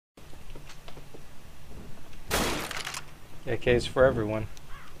AKs for everyone.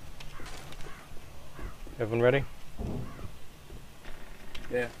 Everyone ready?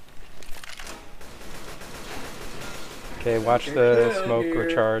 Yeah. Okay, watch the smoke or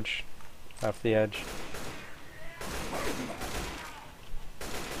charge off the edge.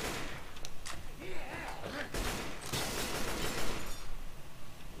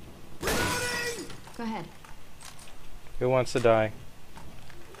 Go ahead. Who wants to die?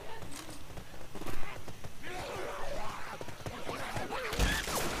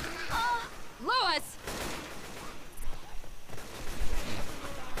 Louis!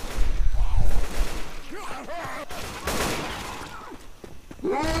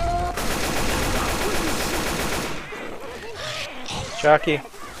 Jockey.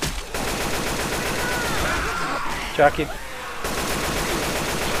 Jockey.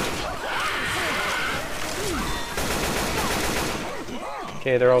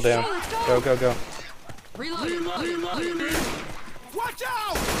 Okay, they're all down. Go, go, go. Reloading! Watch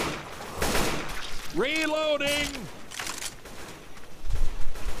out! Reloading!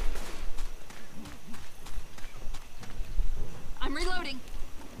 I'm reloading.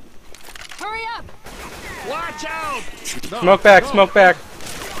 Hurry up! Watch out! Smoke back, smoke back.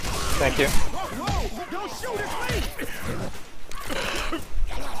 Thank you. Whoa! Don't shoot at me!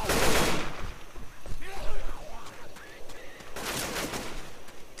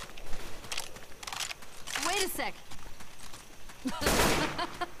 Wait a sec.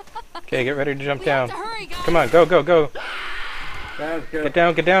 Okay, get ready to jump We have down. to hurry, guys. Come on, go, go, go. Sounds good. Get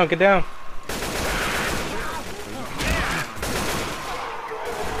down, get down, get down.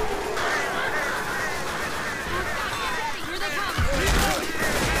 Here they come.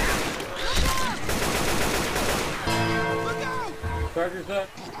 Charger's up.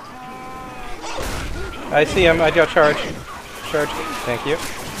 I see him. I got charge. Charge. Thank you.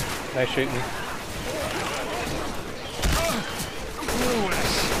 Nice shooting.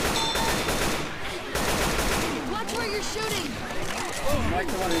 Watch where you're shooting. Mike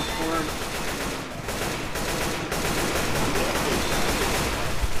the one who's formed.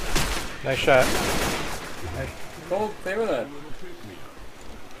 Nice shot. Cold, stay with us.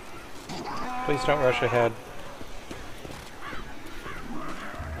 Please don't rush ahead.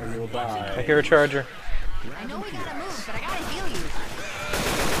 Or you'll die. I hear a charger. I know we gotta move, but I gotta heal you.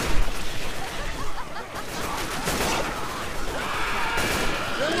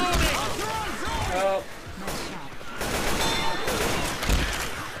 Help.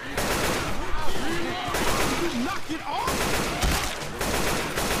 Knock it off!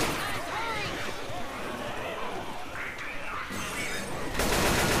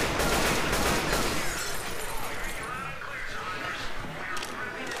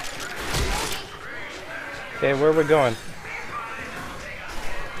 Okay, where are we going?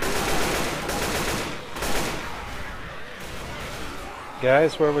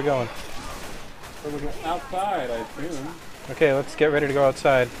 Guys, where are we going? So we're going outside, I assume. Okay, let's get ready to go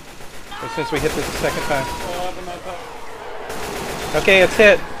outside. Since we hit this the second time. Up and outside. Okay, it's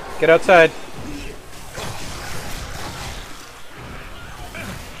hit. Get outside.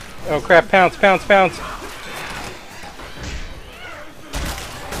 Oh crap, pounce, pounce, pounce.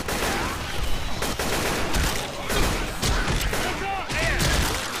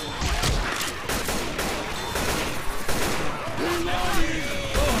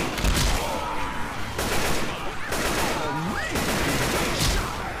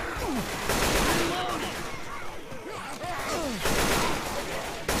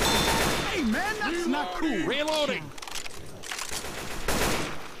 Hey man, that's not cool! Reloading!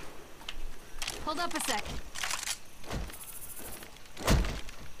 Hold up a sec.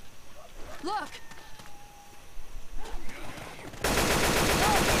 Look!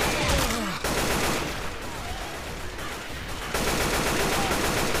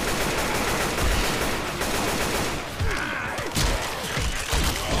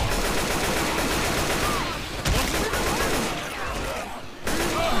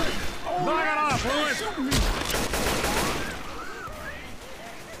 Knock it off, Louis!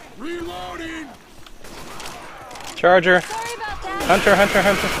 Reloading! Charger. Sorry about that. Hunter, hunter,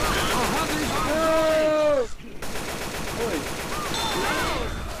 hunter.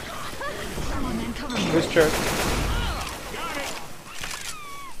 Come on, man, cover me. Who's charged?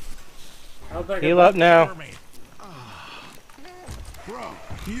 How's that Heal up now. Bro,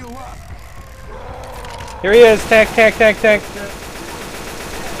 heal up! Here he is. Tank, tank, tank, tank.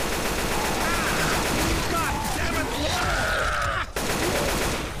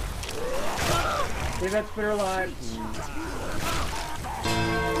 Leave that spitter alive.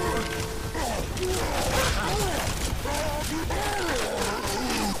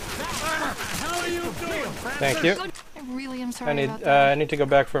 How are you doing? Thank you. Go really am I sorry need about that. I need to go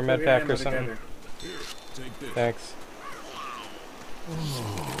back for a med We pack ammo or something. together. Take this. Thanks.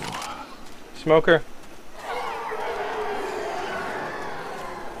 Smoker.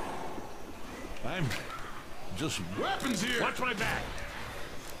 I'm just weapons here. Watch my back.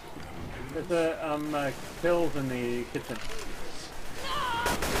 There's pills in the kitchen.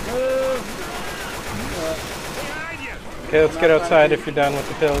 Behind you. Okay, let's get outside if you're done with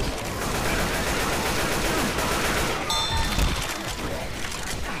the pills.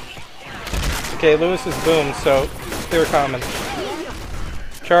 Okay, Lewis is boom, so clear common.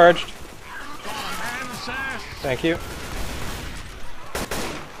 Charged. And sass. Thank you.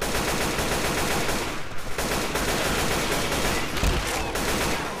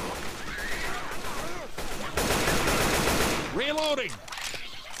 Reloading.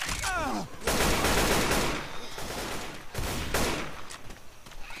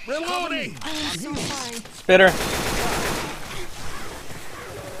 Reloading. I am so sorry. Spitter.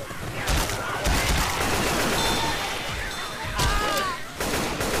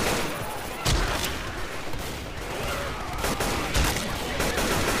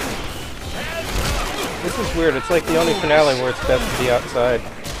 This is weird. It's like the only finale where it's best to be outside.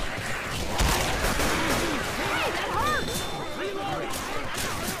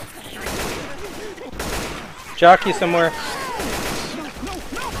 Jockey somewhere.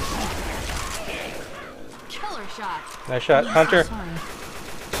 Killer shot. Nice shot. Hunter. Sorry.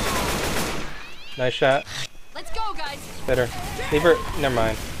 Nice shot. Let's go, guys. Spitter. Leave her. Never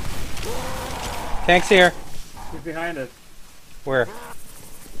mind. Tank's here. He's behind us. Where?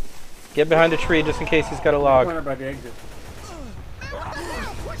 Get behind a tree just in case he's got a log. Corner by the exit.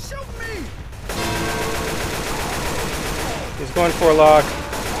 What shoot me? He's going for a log.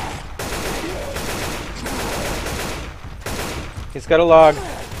 He's got a log.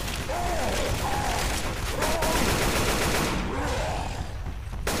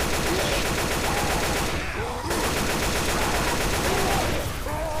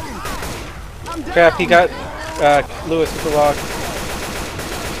 Crap, he got Lewis with the log.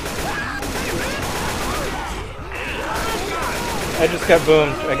 I just got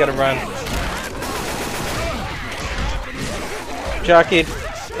boomed. I gotta run. Jockeyed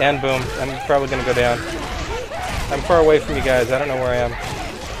and boomed. I'm probably gonna go down. I'm far away from you guys. I don't know where I am.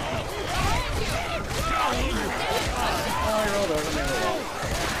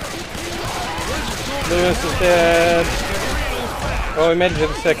 Lewis is dead. Oh, we made it to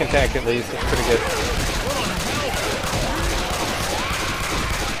the second tank at least. That's pretty good.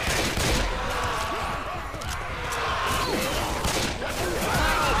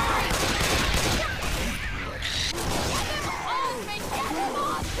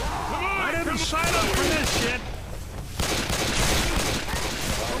 I didn't sign up for this shit.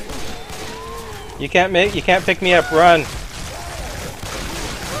 You can't pick me up. Run.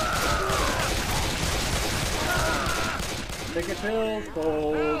 Take a pill,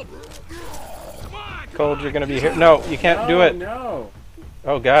 Cold. Cold, you're gonna be here. No, you can't do it. No.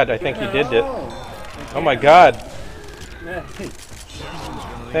 Oh God, I think you did it. No. Oh my God. Thanks.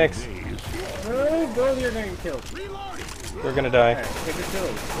 Thanks. No, both of you are going to get killed. We're gonna die. Alright, take a pill.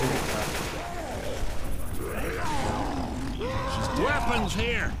 Weapons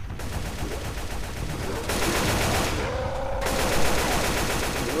here.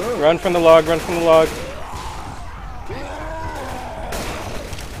 Run from the log. Run from the log.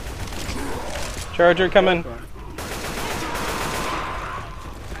 Charger coming.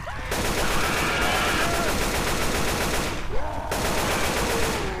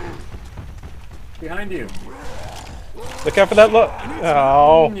 Behind you. Look out for that log.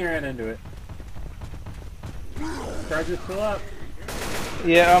 Oh. You ran into it. Charger's still up.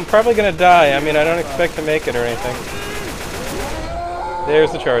 Yeah, I'm probably gonna die. I mean, I don't expect to make it or anything.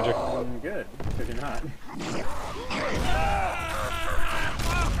 There's the charger. Good, because you're not.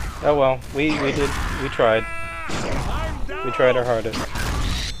 Oh well, we tried. We tried our hardest.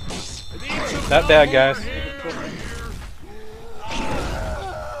 Not bad, guys.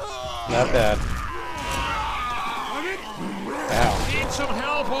 Not bad. Ow. Need some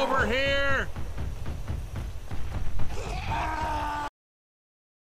help over here.